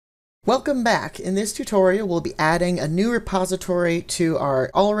Welcome back. In this tutorial, we'll be adding a new repository to our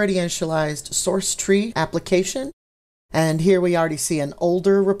already initialized SourceTree application. And here we already see an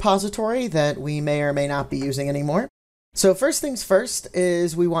older repository that we may or may not be using anymore. So first things first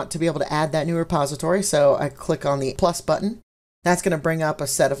is we want to be able to add that new repository. So I click on the plus button. That's going to bring up a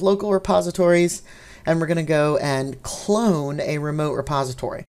set of local repositories, and we're going to go and clone a remote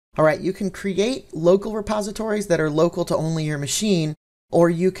repository. All right, you can create local repositories that are local to only your machine, or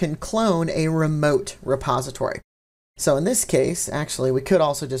you can clone a remote repository. So in this case, actually, we could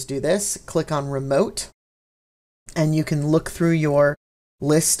also just do this. Click on remote, and you can look through your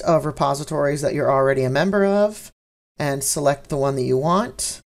list of repositories that you're already a member of and select the one that you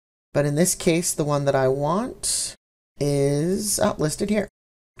want. But in this case, the one that I want is listed here.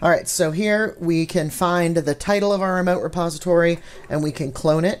 All right, so here we can find the title of our remote repository and we can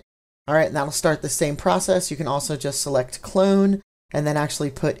clone it. All right, and that'll start the same process. You can also just select clone and then actually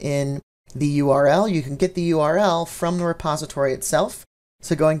put in the URL. You can get the URL from the repository itself.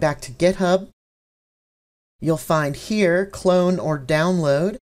 So going back to GitHub, you'll find here clone or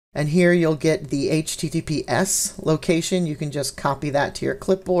download, and here you'll get the HTTPS location. You can just copy that to your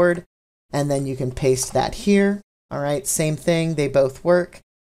clipboard and then you can paste that here. All right, same thing, they both work.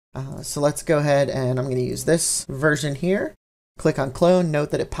 So let's go ahead and I'm going to use this version here. Click on clone,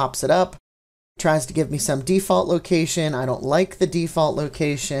 note that it pops it up. Tries to give me some default location. I don't like the default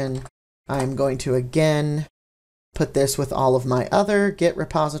location. I'm going to again put this with all of my other Git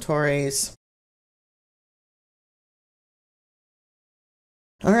repositories.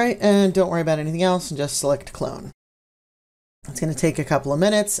 All right, and don't worry about anything else and just select clone. It's going to take a couple of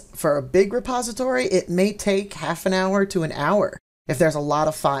minutes. For a big repository, it may take half an hour to an hour if there's a lot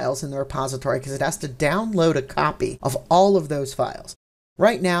of files in the repository, because it has to download a copy of all of those files.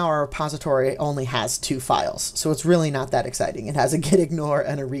 Right now, our repository only has 2 files, so it's really not that exciting. It has a git ignore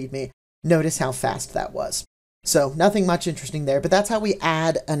and a readme. Notice how fast that was. So nothing much interesting there, but that's how we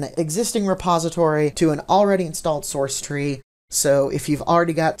add an existing repository to an already installed SourceTree. So if you've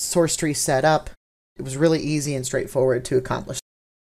already got SourceTree set up, it was really easy and straightforward to accomplish